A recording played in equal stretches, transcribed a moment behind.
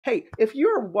Hey, if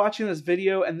you're watching this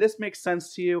video and this makes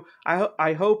sense to you,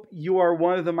 I hope you are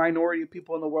one of the minority of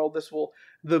people in the world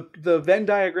the Venn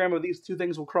diagram of these two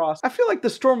things will cross. I feel like the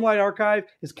Stormlight Archive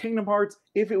is Kingdom Hearts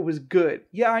if it was good.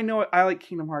 Yeah, I know I like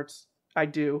Kingdom Hearts. I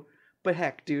do. But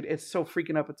heck, dude, it's so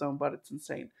freaking up its own butt. It's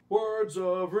insane. Words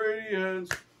of Radiance.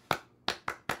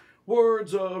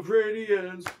 Words of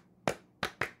Radiance.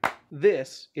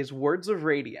 This is Words of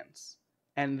Radiance.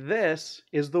 And this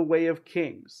is The Way of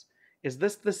Kings. Is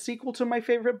this the sequel to my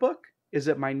favorite book? Is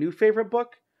it my new favorite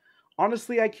book?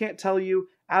 Honestly, I can't tell you.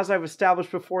 As I've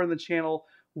established before in the channel,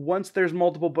 once there's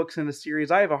multiple books in the series,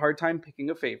 I have a hard time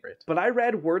picking a favorite. But I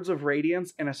read Words of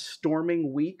Radiance in a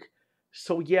storming week,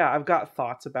 so yeah, I've got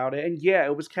thoughts about it, and yeah,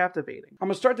 it was captivating. I'm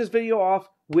gonna start this video off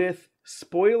with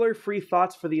spoiler-free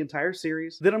thoughts for the entire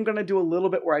series. Then I'm gonna do a little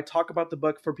bit where I talk about the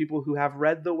book for people who have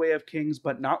read The Way of Kings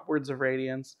but not Words of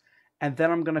Radiance. And then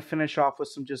I'm gonna finish off with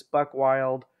some just buck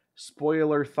wild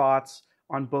spoiler thoughts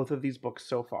on both of these books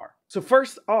so far. So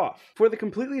first off, for the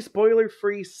completely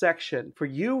spoiler-free section, for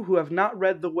you who have not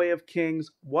read The Way of Kings,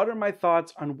 what are my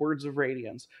thoughts on Words of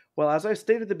Radiance? Well, as I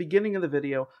stated at the beginning of the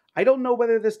video, I don't know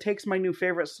whether this takes my new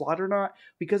favorite slot or not,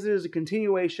 because it is a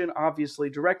continuation, obviously,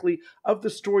 directly of the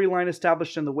storyline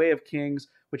established in The Way of Kings,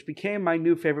 which became my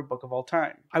new favorite book of all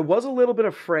time. I was a little bit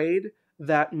afraid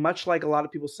that, much like a lot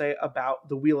of people say about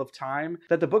The Wheel of Time,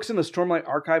 that the books in the Stormlight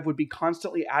Archive would be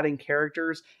constantly adding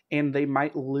characters and they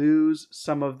might lose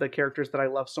some of the characters that I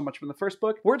love so much from the first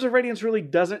book. Words of Radiance really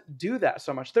doesn't do that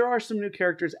so much. There are some new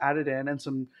characters added in and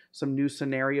some new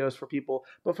scenarios for people,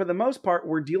 but for the most part,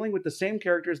 we're dealing with the same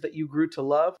characters that you grew to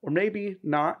love, or maybe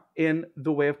not, in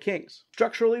The Way of Kings.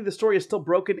 Structurally, the story is still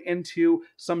broken into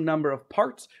some number of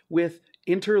parts with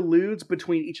interludes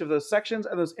between each of those sections,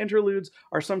 and those interludes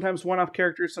are sometimes one-off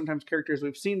characters, sometimes characters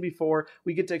we've seen before.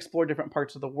 We get to explore different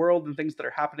parts of the world and things that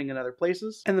are happening in other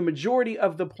places. And the majority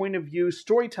of the point of view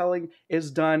storytelling is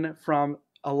done from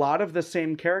a lot of the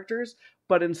same characters,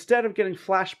 but instead of getting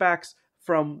flashbacks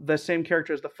from the same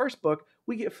character as the first book,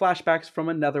 we get flashbacks from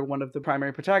another one of the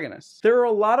primary protagonists. There are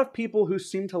a lot of people who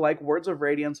seem to like Words of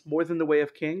Radiance more than The Way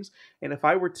of Kings, and if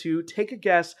I were to take a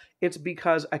guess, it's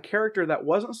because a character that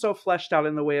wasn't so fleshed out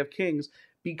in The Way of Kings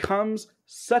becomes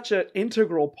such an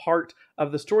integral part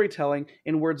of the storytelling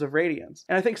in Words of Radiance.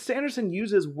 And I think Sanderson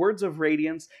uses Words of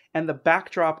Radiance and the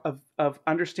backdrop of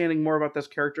understanding more about this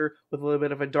character with a little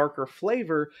bit of a darker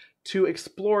flavor to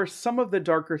explore some of the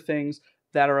darker things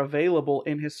that are available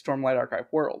in his Stormlight Archive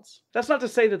worlds. That's not to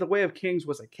say that The Way of Kings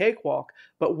was a cakewalk,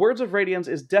 but Words of Radiance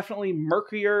is definitely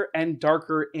murkier and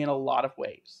darker in a lot of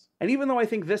ways. And even though I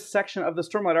think this section of the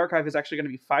Stormlight Archive is actually going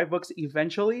to be 5 books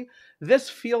eventually, this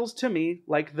feels to me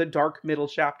like the dark middle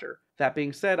chapter. That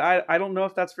being said, I don't know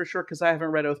if that's for sure because I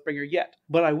haven't read Oathbringer yet.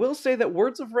 But I will say that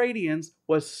Words of Radiance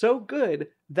was so good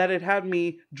that it had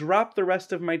me drop the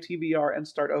rest of my TBR and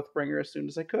start Oathbringer as soon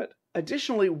as I could.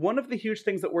 Additionally, one of the huge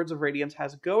things that Words of Radiance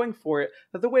has going for it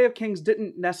that The Way of Kings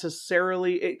didn't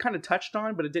necessarily, it kind of touched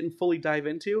on, but it didn't fully dive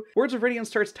into. Words of Radiance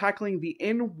starts tackling the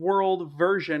in-world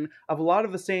version of a lot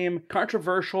of the same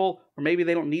controversial, or maybe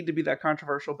they don't need to be that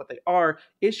controversial, but they are,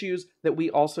 issues that we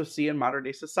also see in modern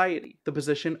day society. The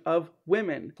position of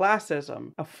women,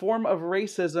 classism, a form of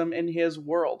racism in his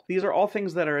world. These are all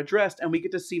things that are addressed, and we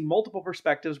get to see multiple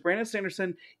perspectives. Brandon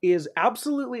Sanderson is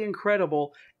absolutely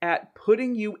incredible at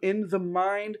putting you in the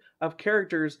mind of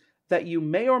characters that you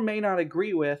may or may not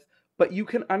agree with, but you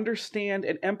can understand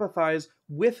and empathize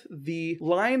with the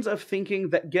lines of thinking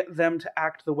that get them to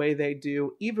act the way they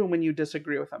do, even when you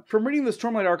disagree with them. From reading the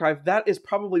Stormlight Archive, that is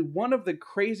probably one of the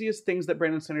craziest things that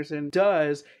Brandon Sanderson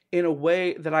does in a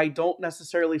way that I don't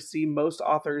necessarily see most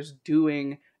authors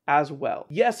doing as well.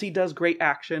 Yes, he does great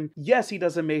action. Yes, he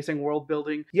does amazing world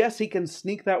building. Yes, he can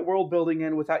sneak that world building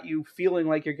in without you feeling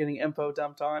like you're getting info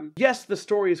dumped on. Yes, the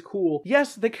story is cool.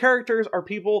 Yes, the characters are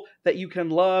people that you can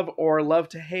love or love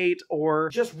to hate or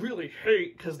just really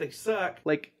hate because they suck,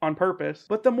 like on purpose.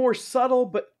 But the more subtle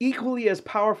but equally as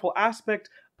powerful aspect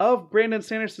of Brandon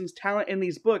Sanderson's talent in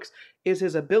these books is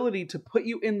his ability to put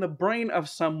you in the brain of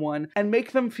someone and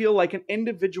make them feel like an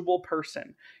individual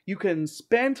person. You can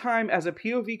spend time as a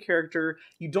POV character,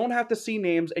 you don't have to see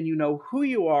names, and you know who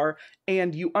you are,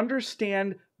 and you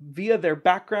understand via their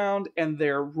background and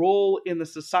their role in the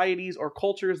societies or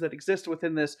cultures that exist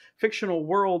within this fictional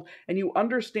world, and you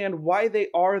understand why they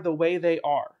are the way they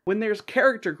are. When there's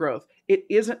character growth, it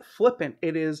isn't flippant.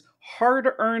 It is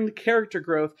hard-earned character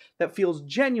growth that feels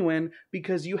genuine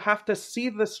because you have to see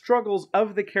the struggles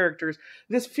of the characters.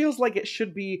 This feels like it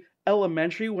should be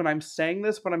elementary when I'm saying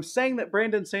this, but I'm saying that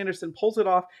Brandon Sanderson pulls it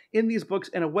off in these books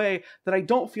in a way that I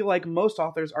don't feel like most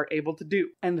authors are able to do.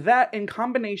 And that, in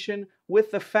combination with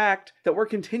the fact that we're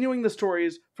continuing the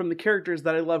stories from the characters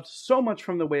that I loved so much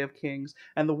from The Way of Kings,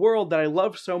 and the world that I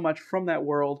loved so much from that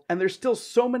world, and there's still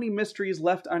so many mysteries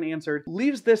left unanswered,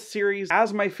 leaves this series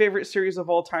as my favorite series of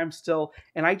all time still,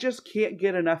 and I just can't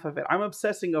get enough of it. I'm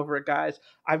obsessing over it, guys.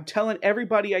 I'm telling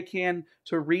everybody I can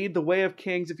to read The Way of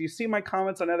Kings. If you see my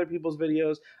comments on other people's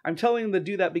videos, I'm telling them to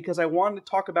do that because I want to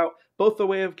talk about both The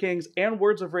Way of Kings and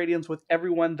Words of Radiance with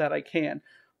everyone that I can.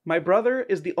 My brother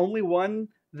is the only one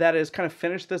that has kind of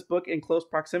finished this book in close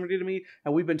proximity to me,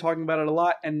 and we've been talking about it a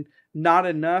lot and not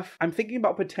enough. I'm thinking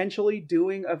about potentially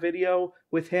doing a video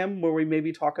with him where we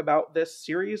maybe talk about this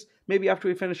series, maybe after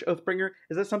we finish Oathbringer.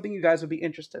 Is that something you guys would be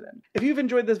interested in? If you've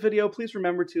enjoyed this video, please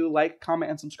remember to like, comment,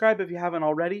 and subscribe if you haven't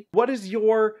already. What is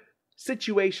your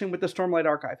situation with the Stormlight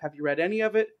Archive? Have you read any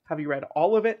of it? Have you read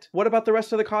all of it? What about the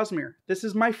rest of the Cosmere? This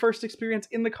is my first experience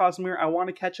in the Cosmere. I want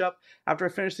to catch up. After I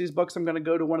finish these books, I'm going to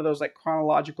go to one of those like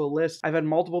chronological lists. I've had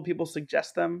multiple people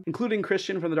suggest them, including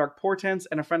Christian from the Dark Portents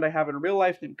and a friend I have in real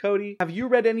life named Cody. Have you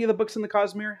read any of the books in the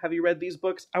Cosmere? Have you read these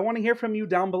books? I want to hear from you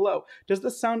down below. Does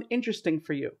this sound interesting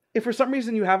for you? If for some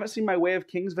reason you haven't seen my Way of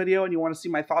Kings video and you want to see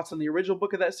my thoughts on the original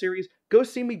book of that series, go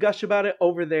see me gush about it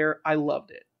over there. I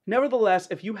loved it. Nevertheless,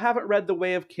 if you haven't read The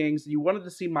Way of Kings and you wanted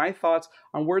to see my thoughts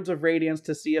on Words of Radiance,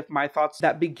 to see if my thoughts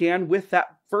that began with that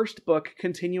first book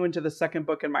continue into the second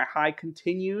book and my high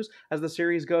continues as the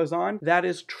series goes on, that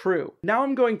is true. Now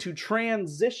I'm going to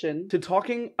transition to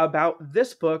talking about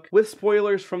this book with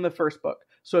spoilers from the first book.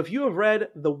 So if you have read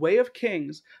The Way of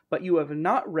Kings, but you have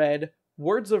not read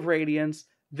Words of Radiance,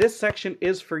 this section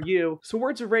is for you. So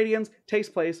Words of Radiance takes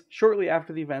place shortly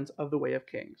after the events of The Way of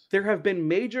Kings. There have been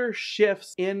major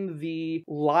shifts in the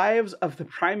lives of the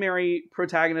primary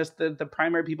protagonists, the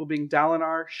primary people being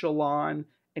Dalinar, Shallan,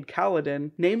 and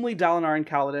Kaladin, namely Dalinar and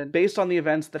Kaladin, based on the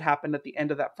events that happened at the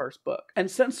end of that first book. And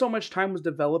since so much time was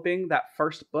developing that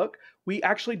first book, we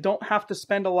actually don't have to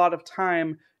spend a lot of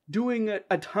time doing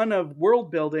a ton of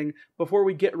world building before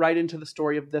we get right into the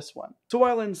story of this one. So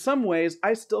while in some ways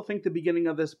I still think the beginning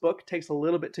of this book takes a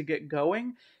little bit to get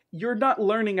going, you're not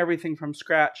learning everything from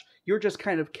scratch. You're just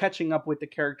kind of catching up with the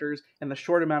characters in the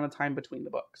short amount of time between the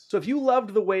books. So if you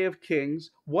loved The Way of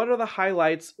Kings, what are the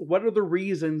highlights? What are the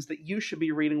reasons that you should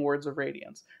be reading Words of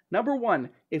Radiance? Number one,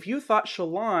 if you thought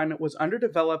Shallan was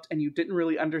underdeveloped and you didn't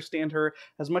really understand her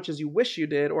as much as you wish you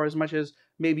did, or as much as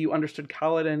maybe you understood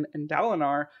Kaladin and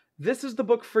Dalinar, this is the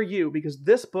book for you, because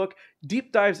this book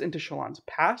deep dives into Shallan's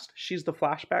past. She's the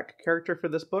flashback character for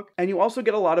this book. And you also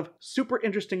get a lot of super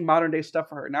interesting modern day stuff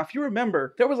for her. Now, if you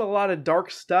remember, there was a lot of dark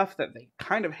stuff that they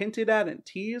kind of hinted at and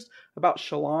teased about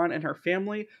Shallan and her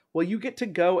family. Well, you get to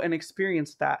go and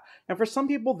experience that. And for some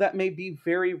people, that may be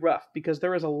very rough because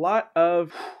there is a lot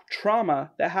of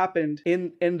trauma that happened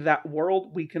in that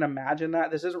world. We can imagine that.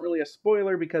 This isn't really a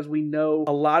spoiler because we know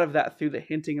a lot of that through the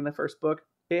hinting in the first book.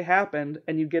 It happened,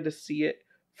 and you get to see it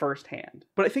firsthand.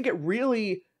 But I think it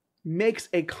really makes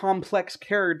a complex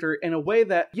character in a way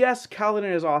that, yes,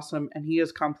 Kaladin is awesome, and he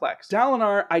is complex.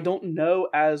 Dalinar, I don't know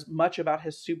as much about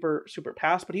his super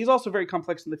past, but he's also very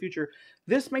complex in the future.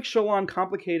 This makes Shallan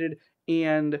complicated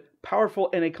and powerful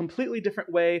in a completely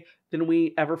different way than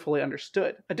we ever fully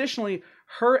understood. Additionally,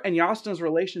 her and Jasnah's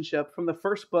relationship from the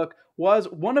first book was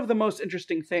one of the most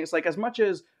interesting things. Like, as much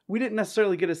as we didn't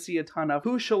necessarily get to see a ton of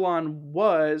who Shallan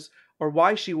was or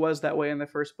why she was that way in the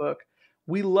first book,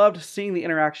 we loved seeing the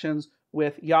interactions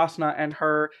with Jasnah and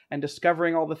her and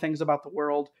discovering all the things about the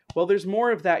world. Well, there's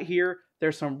more of that here.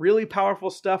 There's some really powerful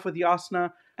stuff with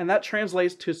Jasnah, and that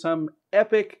translates to some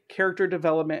epic character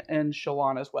development in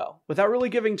Shallan as well. Without really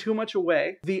giving too much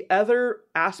away, the other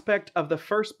aspect of the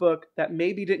first book that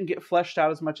maybe didn't get fleshed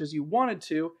out as much as you wanted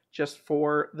to, just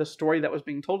for the story that was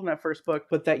being told in that first book,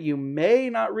 but that you may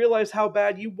not realize how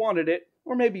bad you wanted it,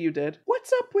 or maybe you did.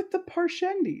 What's up with the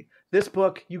Parshendi? This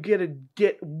book, you get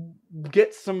to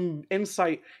get some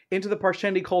insight into the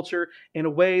Parshendi culture in a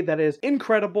way that is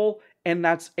incredible, and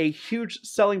that's a huge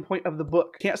selling point of the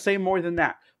book. Can't say more than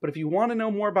that. But if you want to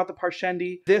know more about the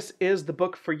Parshendi, this is the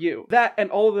book for you. That and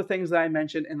all of the things that I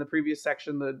mentioned in the previous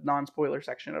section, the non-spoiler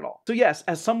section at all. So yes,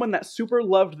 as someone that super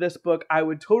loved this book, I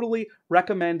would totally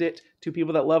recommend it to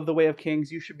people that love The Way of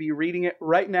Kings. You should be reading it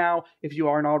right now if you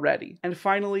aren't already. And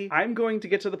finally, I'm going to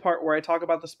get to the part where I talk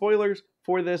about the spoilers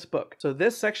for this book. So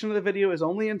this section of the video is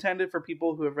only intended for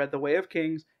people who have read The Way of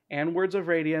Kings and Words of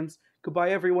Radiance.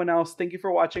 Goodbye, everyone else. Thank you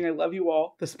for watching. I love you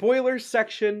all. The spoilers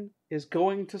section is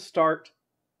going to start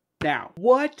now.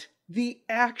 What the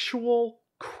actual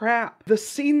crap? The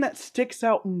scene that sticks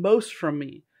out most from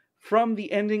me from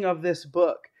the ending of this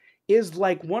book is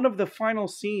like one of the final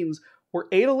scenes where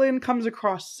Adolin comes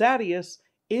across Sadeas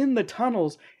in the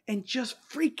tunnels and just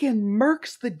freaking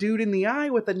murks the dude in the eye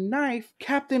with a knife,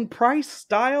 Captain Price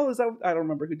style. I don't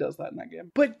remember who does that in that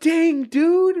game. But dang,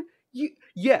 dude,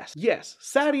 yes,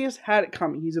 Sadeas had it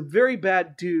coming. He's a very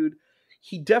bad dude.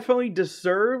 He definitely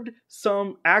deserved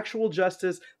some actual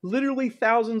justice. Literally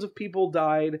thousands of people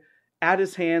died at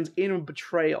his hands in a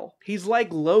betrayal. He's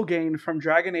like Logain from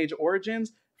Dragon Age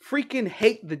Origins. Freaking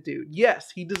hate the dude.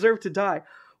 Yes, he deserved to die.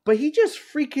 But he just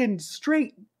freaking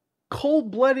straight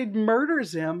cold-blooded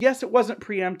murders him. Yes, it wasn't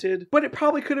preempted, but it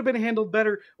probably could have been handled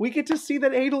better. We get to see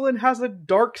that Adolin has a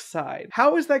dark side.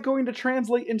 How is that going to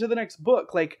translate into the next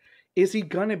book? Like, is he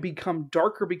gonna become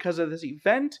darker because of this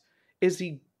event? Is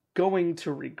he going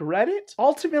to regret it?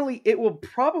 Ultimately, it will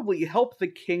probably help the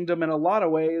kingdom in a lot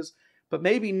of ways, but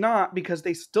maybe not, because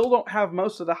they still don't have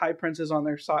most of the High Princes on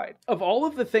their side. Of all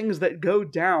of the things that go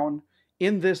down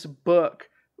in this book,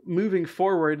 moving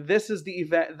forward, this is the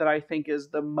event that I think is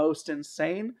the most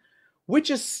insane,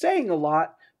 which is saying a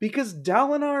lot, because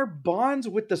Dalinar bonds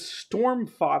with the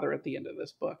Stormfather at the end of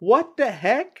this book. What the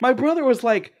heck? My brother was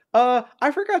like,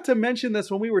 I forgot to mention this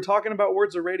when we were talking about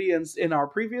Words of Radiance in our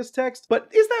previous text, but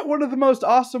is that one of the most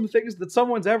awesome things that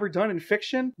someone's ever done in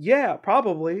fiction? Yeah,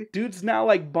 probably. Dude's now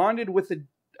like bonded with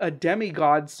a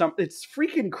demigod. It's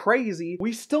freaking crazy.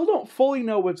 We still don't fully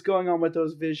know what's going on with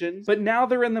those visions, but now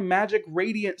they're in the magic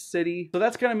Radiant City, so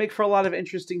that's going to make for a lot of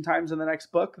interesting times in the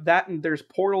next book. That, and there's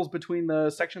portals between the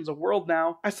sections of world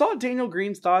now. I saw Daniel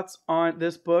Green's thoughts on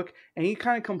this book, and he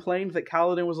kind of complained that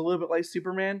Kaladin was a little bit like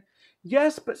Superman.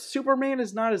 Yes, but Superman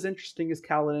is not as interesting as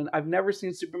Kaladin. I've never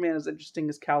seen Superman as interesting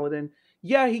as Kaladin.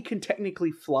 Yeah, he can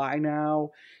technically fly now.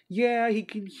 Yeah, he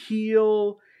can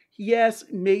heal. Yes,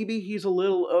 maybe he's a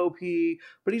little OP,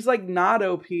 but he's like not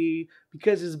OP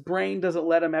because his brain doesn't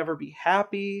let him ever be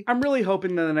happy. I'm really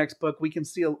hoping that in the next book we can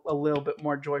see a little bit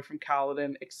more joy from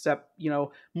Kaladin, except, you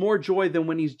know, more joy than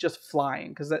when he's just flying,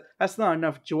 because that's not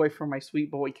enough joy for my sweet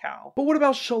boy Cal. But what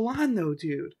about Shallan though,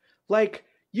 dude? Like,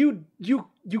 you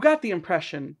got the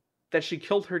impression that she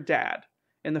killed her dad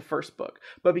in the first book,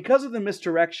 but because of the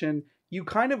misdirection, you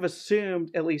kind of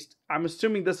assumed, at least I'm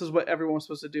assuming this is what everyone was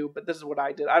supposed to do, but this is what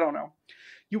I did. I don't know.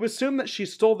 You assume that she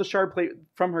stole the shard plate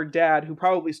from her dad, who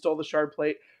probably stole the shard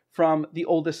plate from the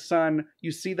oldest son.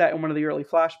 You see that in one of the early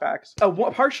flashbacks.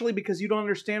 Partially because you don't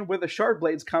understand where the shard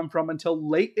blades come from until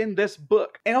late in this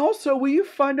book. And also, will you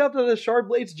find out that the shard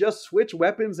blades just switch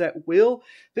weapons at will?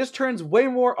 This turns way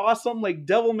more awesome, like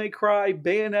Devil May Cry,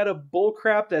 Bayonetta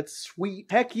bullcrap. That's sweet.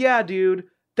 Heck yeah, dude.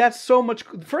 That's so much.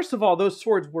 First of all, those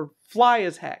swords were fly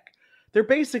as heck. They're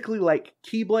basically like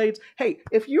keyblades. Hey,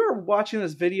 if you're watching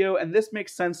this video and this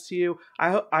makes sense to you,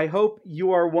 I hope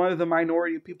you are one of the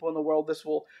minority of people in the world.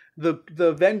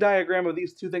 The Venn diagram of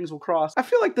these two things will cross. I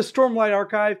feel like the Stormlight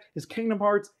Archive is Kingdom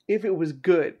Hearts if it was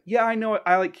good. Yeah, I know it.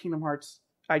 I like Kingdom Hearts.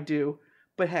 I do.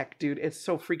 But heck, dude, it's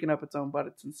so freaking up its own butt.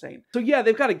 It's insane. So yeah,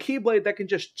 they've got a keyblade that can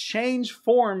just change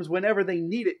forms whenever they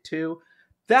need it to.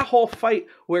 That whole fight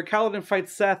where Kaladin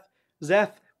fights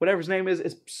Zeth, whatever his name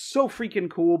is so freaking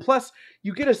cool. Plus,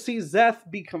 you get to see Zeth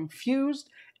be confused,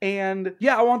 and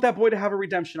yeah, I want that boy to have a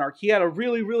redemption arc. He had a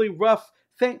really, really rough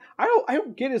thing. I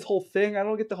don't get his whole thing. I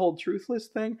don't get the whole truthless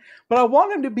thing, but I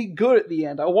want him to be good at the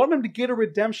end. I want him to get a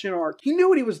redemption arc. He knew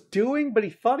what he was doing, but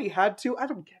he thought he had to. I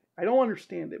don't get it. I don't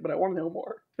understand it, but I want to know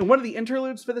more. In one of the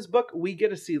interludes for this book, we get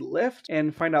to see Lift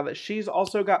and find out that she's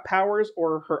also got powers,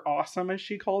 or her awesome as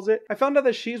she calls it. I found out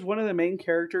that she's one of the main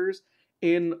characters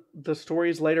in the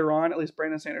stories later on. At least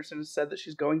Brandon Sanderson has said that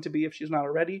she's going to be if she's not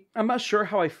already. I'm not sure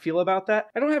how I feel about that.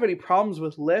 I don't have any problems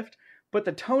with Lift, but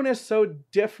the tone is so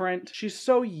different. She's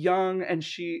so young, and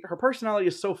her personality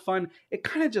is so fun. It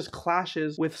kind of just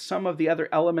clashes with some of the other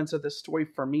elements of this story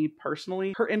for me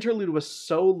personally. Her interlude was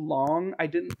so long, I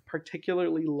didn't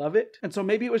particularly love it. And so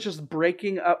maybe it was just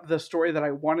breaking up the story that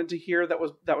I wanted to hear that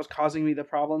was causing me the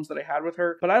problems that I had with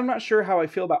her. But I'm not sure how I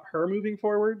feel about her moving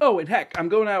forward. Oh, and heck, I'm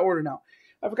going out of order now.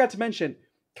 I forgot to mention,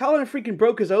 Kaladin freaking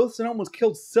broke his oaths and almost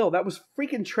killed Syl. That was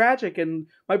freaking tragic. And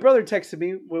my brother texted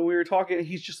me when we were talking.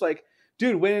 He's just like,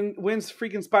 dude, when's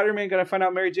freaking Spider-Man gonna find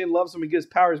out Mary Jane loves him and get his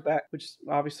powers back? Which is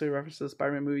obviously a reference to the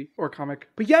Spider-Man movie or comic.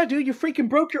 But yeah, dude, you freaking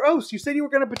broke your oaths. You said you were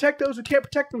gonna protect those who can't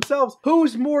protect themselves.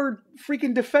 Who's more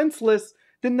freaking defenseless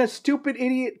than the stupid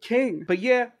idiot king? But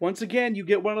yeah, once again, you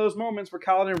get one of those moments where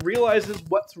Kaladin realizes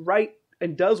what's right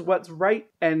and does what's right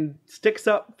and sticks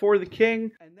up for the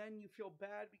king. And then you feel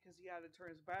bad because he had to turn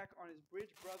his back on his bridge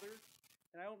brother.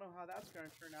 And I don't know how that's gonna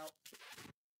turn out.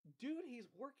 Dude, he's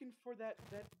working for that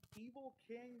evil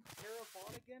king,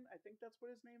 Taravanigan. I think that's what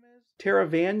his name is.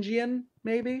 Taravangian,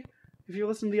 maybe, if you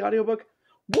listen to the audiobook.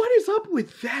 What is up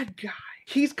with that guy?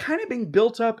 He's kind of being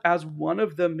built up as one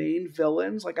of the main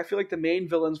villains. Like, I feel like the main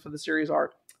villains for the series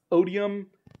are Odium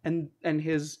and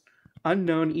his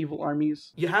unknown evil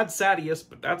armies. You had Sadius,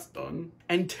 but that's done.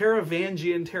 And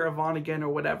Taravangian, Taravanigan, or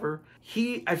whatever.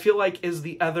 He, I feel like, is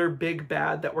the other big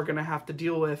bad that we're gonna have to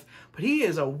deal with. But he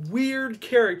is a weird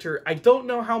character. I don't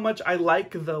know how much I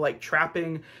like the, like,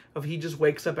 trapping of he just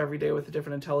wakes up every day with a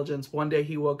different intelligence. One day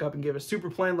he woke up and gave a super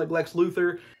plan like Lex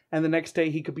Luthor, and the next day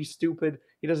he could be stupid,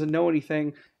 he doesn't know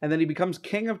anything, and then he becomes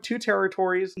king of 2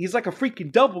 territories. He's like a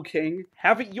freaking double king,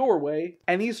 have it your way,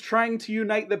 and he's trying to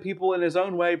unite the people in his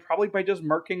own way, probably by just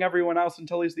murking everyone else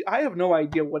until he's the... I have no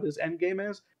idea what his endgame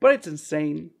is, but it's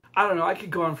insane. I don't know, I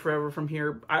could go on forever from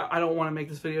here. I don't want to make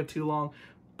this video too long,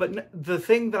 but the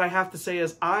thing that I have to say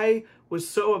is I was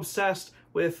so obsessed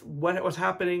with what was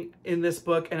happening in this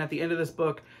book and at the end of this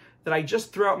book that I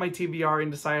just threw out my TBR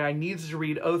and decided I needed to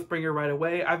read Oathbringer right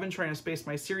away. I've been trying to space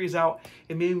my series out.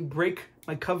 It made me break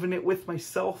my covenant with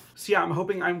myself. So yeah, I'm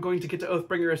hoping I'm going to get to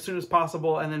Oathbringer as soon as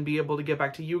possible and then be able to get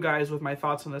back to you guys with my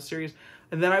thoughts on this series.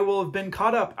 And then I will have been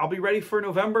caught up. I'll be ready for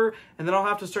November, and then I'll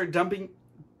have to start jumping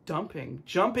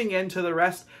into the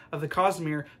rest of the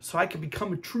Cosmere so I can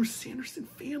become a true Sanderson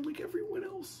fan like everyone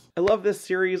else. I love this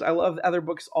series. I love the other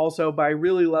books also, but I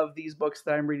really love these books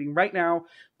that I'm reading right now.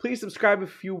 Please subscribe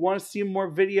if you want to see more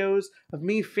videos of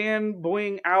me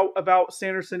fanboying out about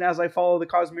Sanderson as I follow the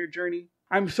Cosmere journey.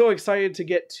 I'm so excited to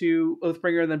get to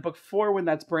Oathbringer and then book 4 when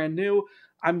that's brand new.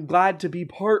 I'm glad to be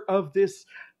part of this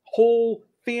whole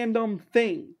fandom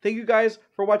thing. Thank you guys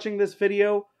for watching this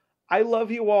video. I love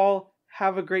you all.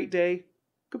 Have a great day.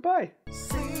 Goodbye.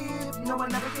 Sleep, no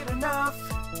one ever get enough.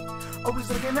 Always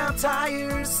looking out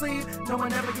tired. Sleep, no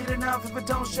one ever get enough. If I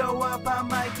don't show up, I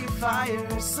might get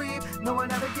fired. Sleep, no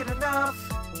one ever get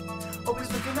enough.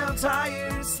 Always looking out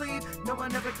tired. Sleep, no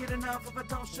one ever get enough. If I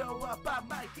don't show up, I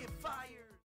might get fired.